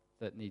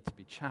that need to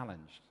be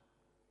challenged.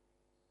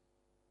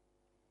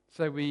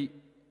 So we,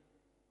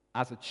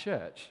 as a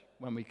church,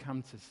 when we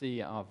come to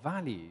see our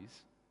values,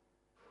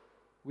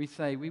 we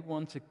say we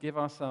want to give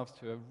ourselves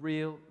to a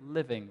real,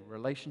 living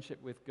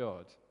relationship with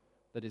God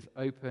that is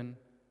open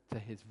to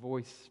His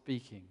voice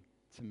speaking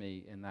to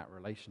me in that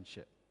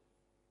relationship.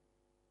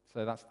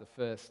 So that's the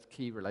first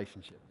key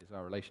relationship, is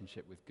our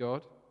relationship with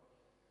God.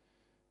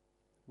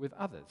 With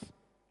others,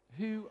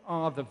 who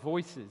are the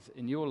voices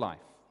in your life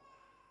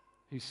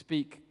who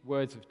speak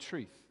words of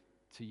truth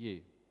to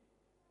you?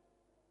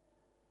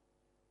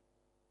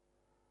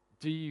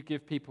 Do you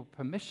give people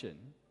permission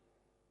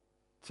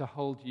to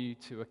hold you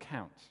to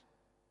account?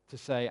 To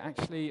say,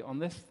 actually, on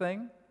this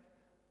thing,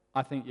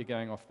 I think you're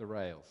going off the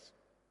rails.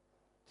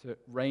 To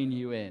rein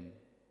you in.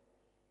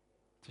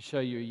 To show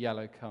you a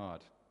yellow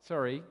card.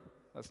 Sorry,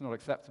 that's not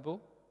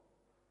acceptable.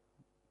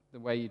 The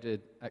way you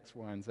did X,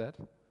 Y, and Z.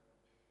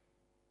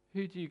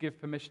 Who do you give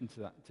permission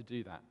to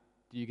do that?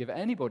 Do you give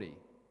anybody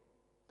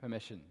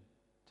permission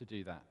to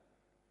do that?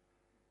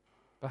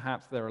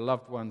 Perhaps there are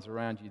loved ones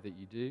around you that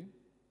you do.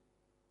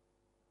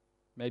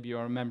 Maybe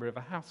you're a member of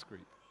a house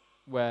group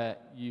where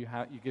you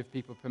give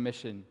people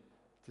permission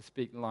to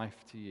speak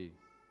life to you.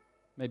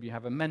 Maybe you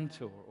have a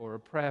mentor or a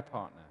prayer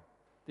partner.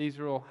 These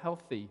are all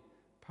healthy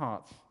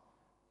parts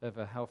of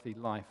a healthy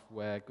life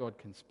where God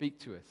can speak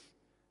to us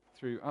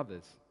through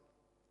others.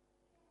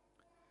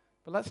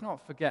 But let's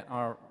not forget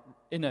our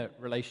inner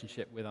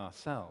relationship with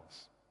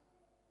ourselves.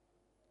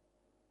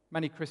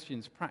 Many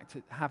Christians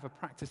have a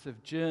practice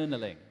of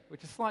journaling,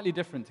 which is slightly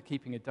different to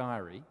keeping a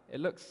diary. It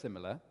looks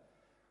similar,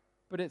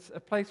 but it's a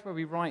place where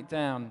we write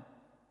down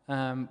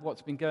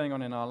what's been going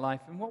on in our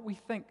life and what we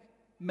think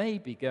may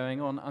be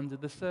going on under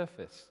the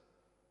surface.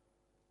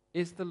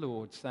 Is the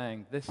Lord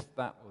saying this,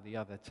 that, or the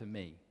other to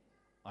me?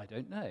 I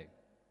don't know.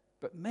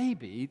 But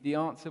maybe the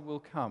answer will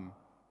come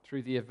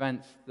through the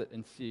events that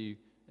ensue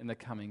in the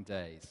coming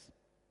days.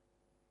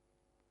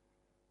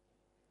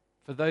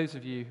 For those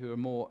of you who are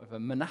more of a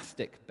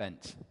monastic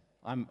bent,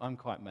 I'm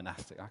quite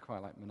monastic. I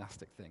quite like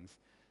monastic things.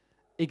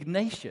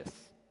 Ignatius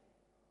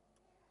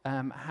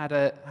had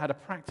a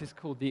practice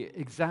called the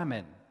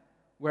examen,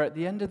 where at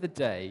the end of the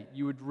day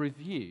you would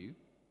review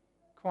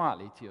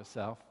quietly to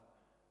yourself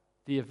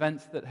the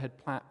events that had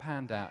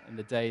panned out in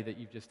the day that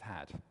you've just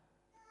had.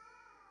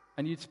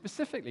 And you'd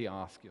specifically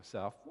ask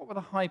yourself, what were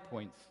the high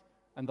points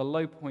and the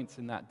low points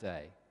in that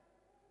day?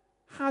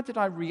 How did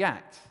I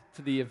react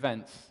to the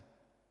events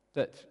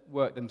that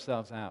worked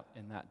themselves out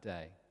in that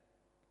day?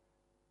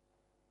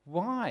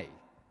 Why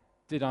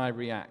did I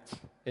react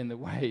in the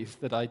ways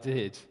that I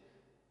did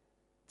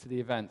to the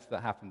events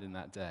that happened in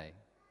that day?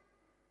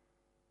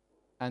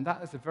 And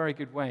that is a very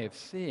good way of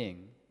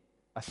seeing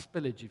a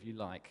spillage, if you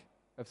like,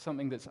 of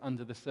something that's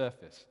under the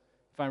surface.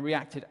 If I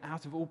reacted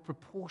out of all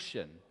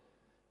proportion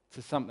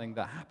to something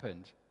that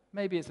happened,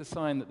 maybe it's a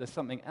sign that there's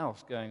something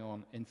else going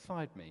on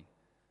inside me.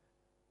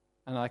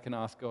 And I can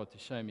ask God to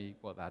show me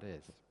what that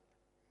is.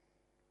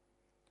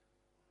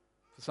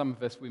 For some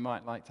of us, we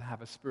might like to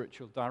have a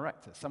spiritual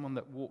director, someone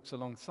that walks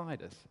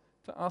alongside us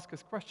to ask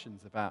us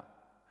questions about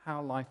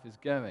how life is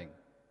going.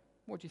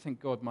 What do you think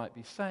God might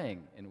be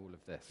saying in all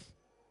of this?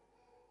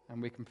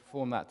 And we can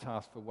perform that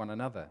task for one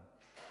another.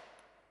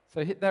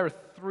 So there are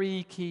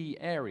three key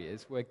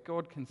areas where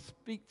God can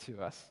speak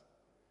to us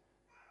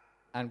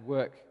and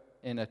work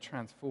in a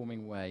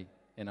transforming way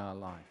in our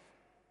life.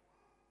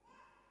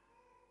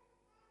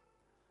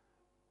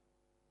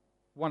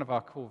 one of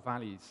our core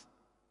values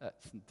at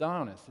St.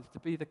 Dionysus is to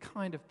be the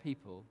kind of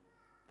people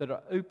that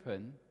are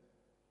open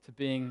to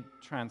being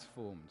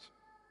transformed.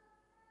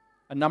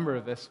 A number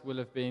of us will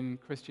have been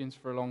Christians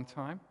for a long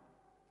time,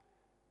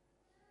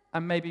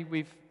 and maybe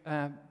we've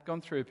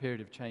gone through a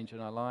period of change in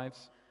our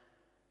lives,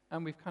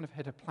 and we've kind of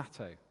hit a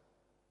plateau.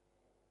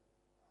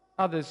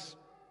 Others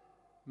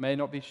may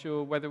not be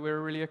sure whether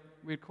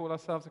we'd call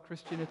ourselves a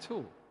Christian at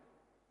all.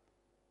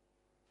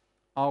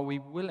 Are we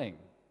willing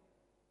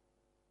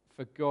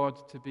for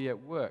God to be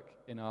at work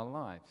in our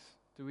lives?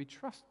 Do we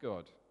trust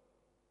God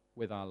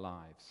with our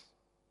lives?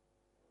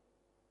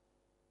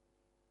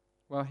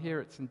 Well, here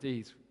at St.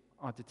 D's,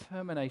 our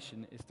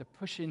determination is to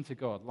push into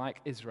God like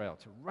Israel,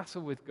 to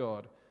wrestle with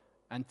God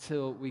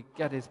until we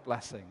get his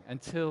blessing,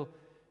 until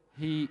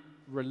he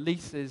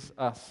releases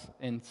us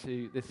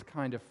into this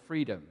kind of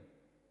freedom,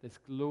 this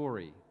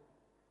glory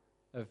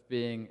of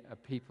being a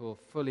people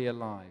fully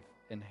alive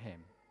in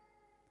him.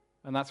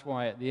 And that's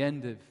why at the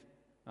end of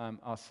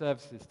our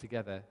services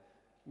together,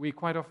 we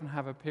quite often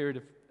have a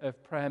period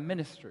of prayer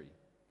ministry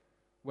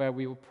where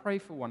we will pray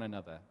for one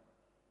another,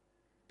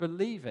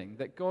 believing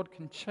that God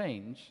can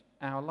change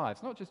our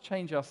lives, not just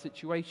change our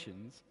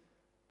situations,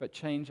 but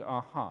change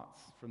our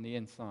hearts from the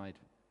inside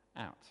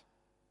out.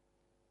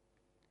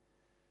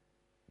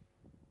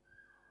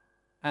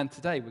 And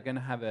today we're going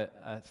to have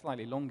a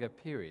slightly longer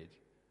period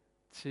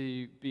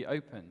to be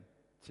open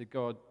to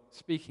God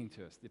speaking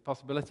to us, the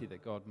possibility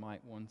that God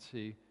might want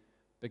to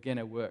begin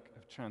a work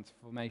of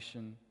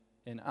transformation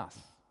in us.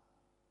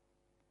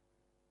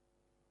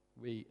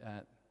 The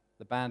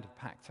band have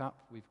packed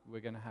up. We're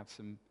going to have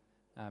some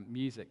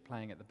music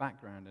playing at the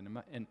background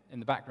in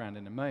the background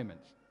in a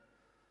moment.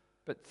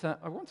 But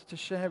I wanted to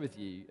share with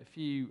you a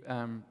few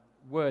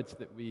words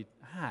that we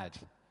had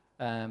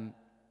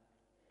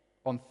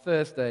on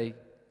Thursday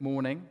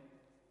morning.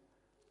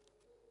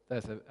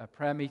 There's a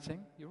prayer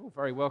meeting. You're all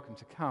very welcome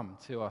to come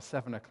to our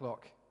 7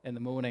 o'clock in the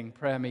morning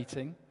prayer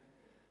meeting,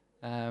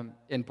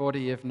 in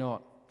body if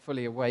not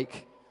fully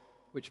awake,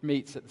 which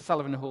meets at the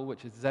Sullivan Hall,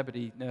 which is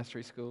Zebedee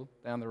Nursery School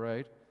down the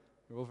road.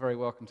 You're all very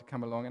welcome to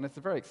come along. And it's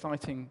a very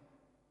exciting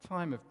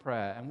time of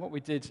prayer. And what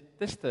we did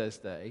this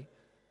Thursday,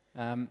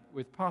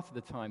 with part of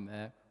the time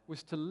there,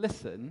 was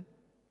to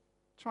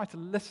try to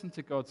listen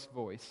to God's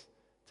voice,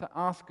 to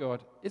ask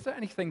God, is there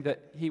anything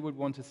that he would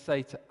want to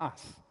say to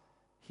us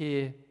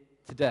here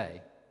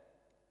today?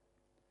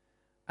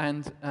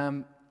 And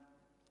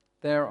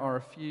there are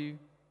a few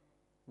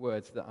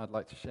words that I'd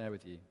like to share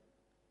with you.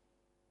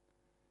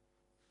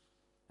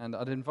 And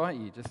I'd invite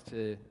you just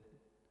to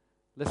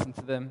listen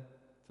to them,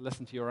 to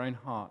listen to your own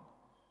heart,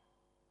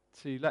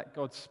 to let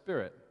God's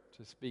Spirit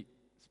to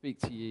speak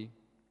to you.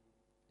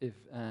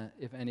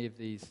 If any of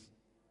these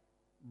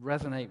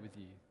resonate with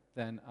you,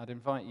 then I'd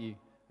invite you,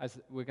 as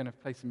we're going to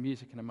play some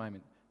music in a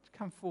moment, to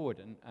come forward,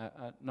 and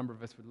a number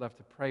of us would love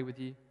to pray with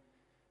you.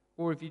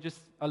 Or if you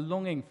just are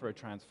longing for a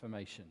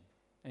transformation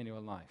in your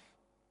life,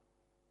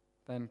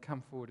 then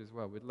come forward as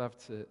well. We'd love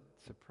to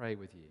pray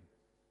with you.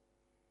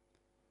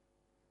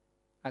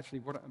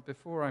 Actually,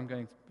 before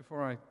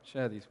I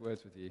share these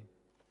words with you,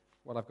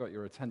 while I've got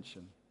your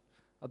attention,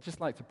 I'd just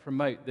like to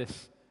promote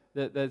this.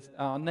 There's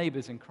our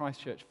neighbours in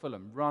Christchurch,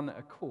 Fulham, run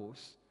a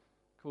course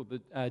called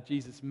the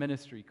Jesus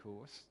Ministry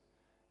course.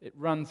 It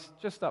runs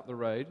just up the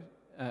road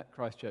at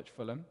Christchurch,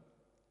 Fulham.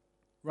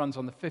 Runs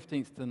on the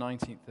 15th to the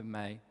 19th of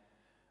May.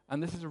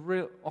 And this is a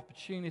real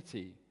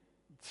opportunity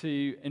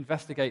to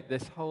investigate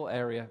this whole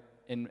area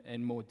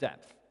in more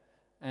depth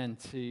and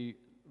to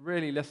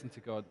really listen to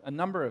God. A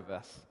number of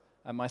us,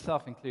 and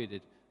myself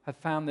included, have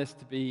found this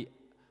to be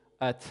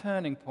a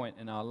turning point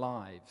in our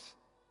lives,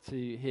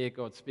 to hear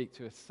God speak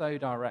to us so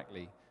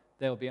directly.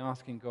 They'll be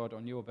asking God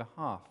on your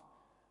behalf,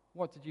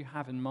 what did you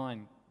have in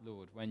mind,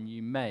 Lord, when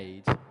you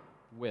made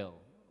Will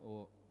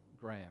or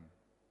Graham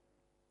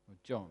or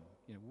John?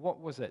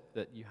 What was it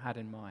that you had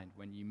in mind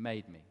when you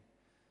made me?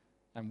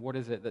 And what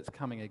is it that's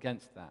coming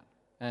against that?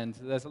 And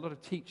there's a lot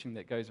of teaching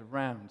that goes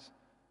around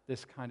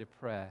this kind of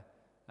prayer.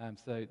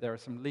 So there are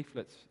some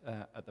leaflets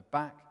at the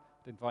back.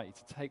 I'd invite you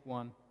to take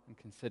one and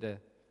consider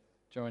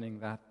joining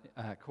that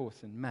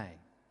course in May.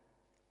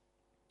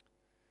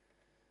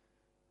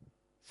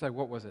 So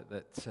what was it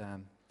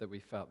that we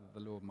felt that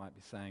the Lord might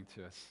be saying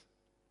to us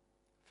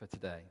for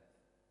today?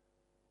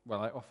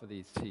 Well, I offer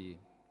these to you.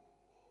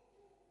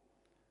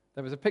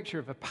 There was a picture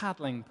of a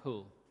paddling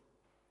pool.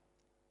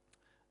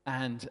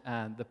 And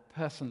the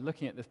person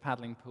looking at this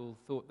paddling pool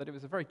thought that it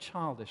was a very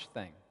childish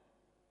thing.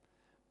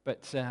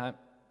 But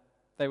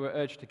they were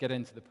urged to get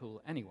into the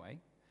pool anyway.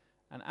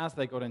 And as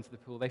they got into the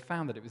pool, they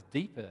found that it was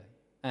deeper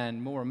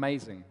and more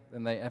amazing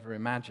than they ever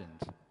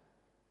imagined.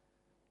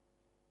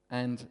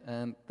 And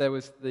there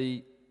was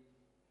the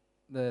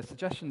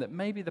suggestion that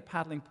maybe the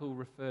paddling pool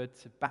referred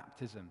to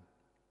baptism.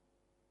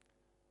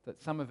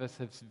 That some of us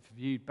have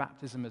viewed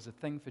baptism as a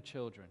thing for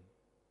children.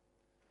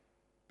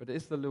 But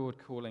is the Lord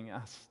calling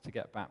us to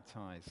get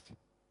baptized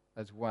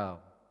as well?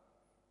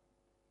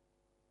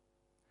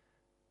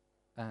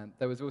 And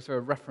there was also a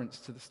reference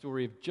to the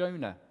story of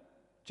Jonah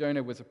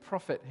Jonah was a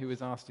prophet who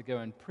was asked to go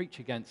and preach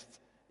against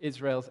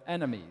Israel's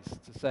enemies,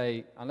 to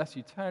say, unless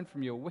you turn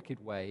from your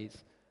wicked ways,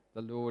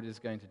 the Lord is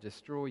going to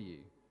destroy you.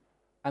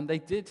 And they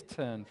did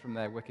turn from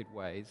their wicked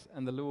ways,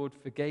 and the Lord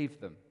forgave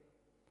them.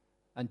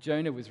 And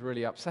Jonah was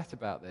really upset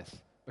about this,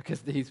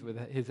 because these were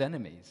his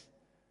enemies.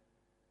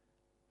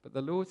 But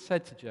the Lord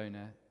said to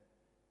Jonah,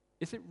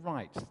 is it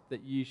right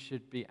that you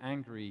should be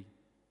angry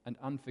and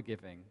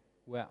unforgiving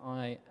where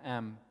I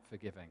am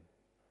forgiving?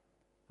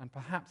 And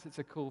perhaps it's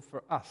a call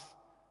for us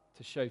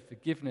to show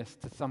forgiveness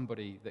to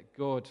somebody that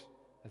God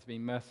has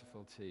been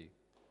merciful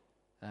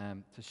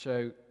to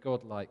show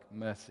God-like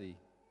mercy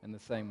in the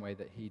same way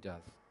that he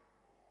does.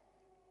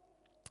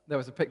 There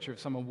was a picture of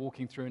someone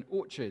walking through an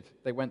orchard.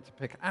 They went to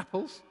pick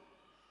apples,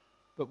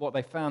 but what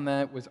they found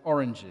there was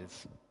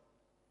oranges.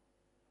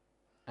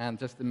 And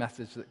just the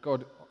message that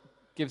God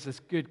gives us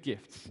good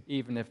gifts,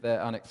 even if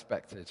they're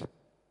unexpected.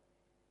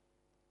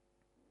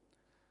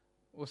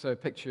 Also a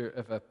picture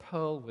of a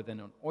pearl within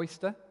an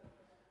oyster,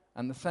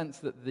 and the sense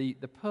that the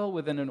pearl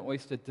within an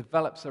oyster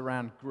develops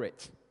around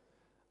grit,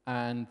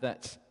 and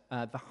that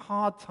the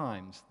hard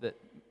times that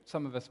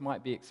some of us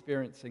might be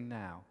experiencing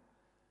now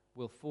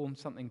will form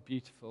something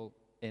beautiful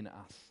in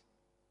us.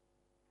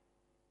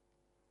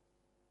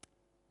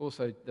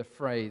 Also the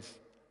phrase,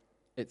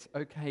 it's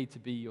okay to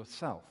be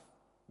yourself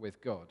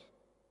with God.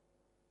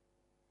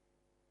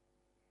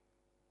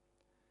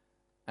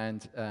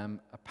 And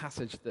a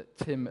passage that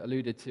Tim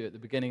alluded to at the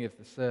beginning of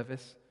the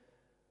service,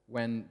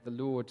 when the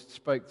Lord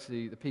spoke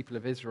to the people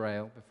of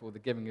Israel before the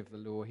giving of the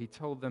law, he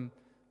told them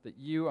that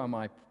you are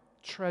my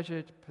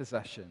treasured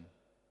possession,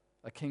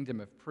 a kingdom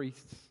of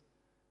priests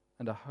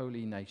and a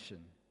holy nation,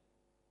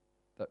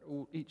 that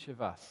each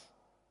of us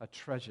are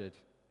treasured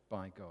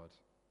by God.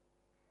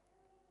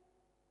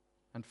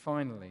 And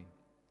finally,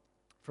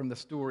 from the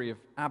story of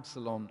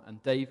Absalom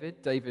and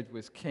David, David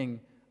was king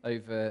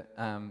over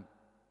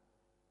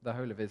the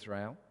whole of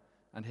Israel,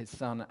 and his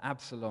son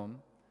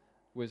Absalom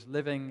was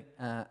living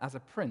as a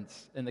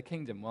prince in the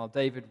kingdom while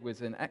David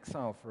was in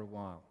exile for a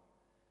while.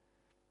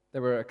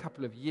 There were a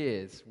couple of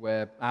years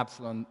where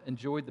Absalom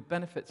enjoyed the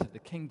benefits of the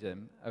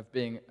kingdom of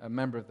being a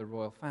member of the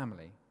royal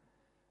family,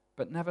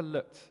 but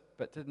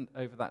didn't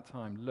over that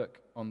time look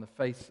on the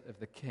face of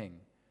the king.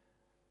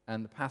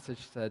 And the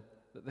passage said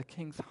that the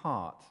king's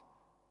heart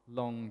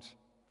longed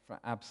for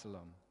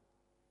Absalom.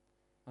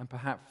 And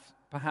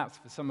perhaps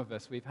for some of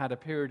us, we've had a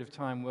period of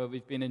time where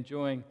we've been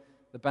enjoying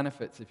the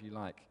benefits, if you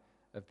like,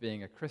 of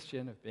being a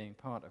Christian, of being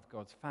part of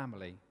God's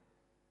family,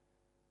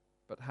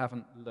 but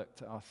haven't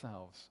looked at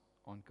ourselves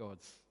on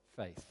God's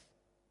face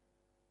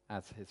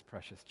as his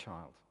precious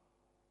child.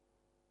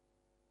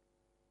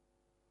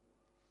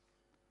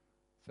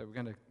 So we're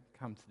going to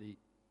come to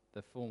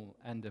the full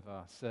end of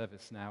our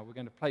service now. We're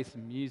going to play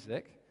some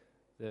music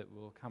that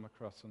will come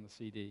across on the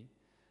CD.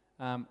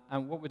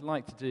 And what we'd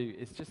like to do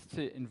is just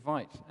to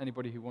invite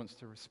anybody who wants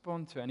to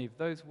respond to any of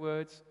those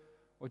words,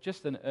 or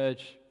just an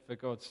urge for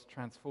God's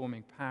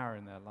transforming power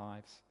in their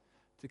lives,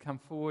 to come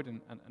forward,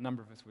 and a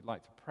number of us would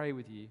like to pray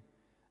with you.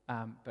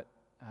 But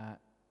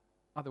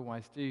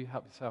otherwise, do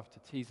help yourself to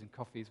teas and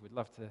coffees. We'd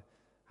love to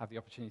have the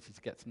opportunity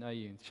to get to know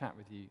you and chat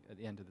with you at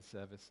the end of the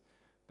service.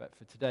 But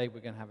for today,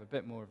 we're going to have a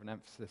bit more of an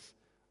emphasis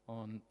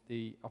on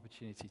the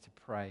opportunity to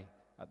pray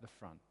at the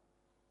front.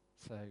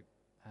 So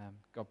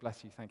God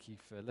bless you. Thank you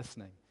for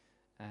listening.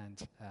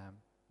 And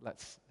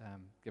let's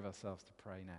give ourselves to pray now.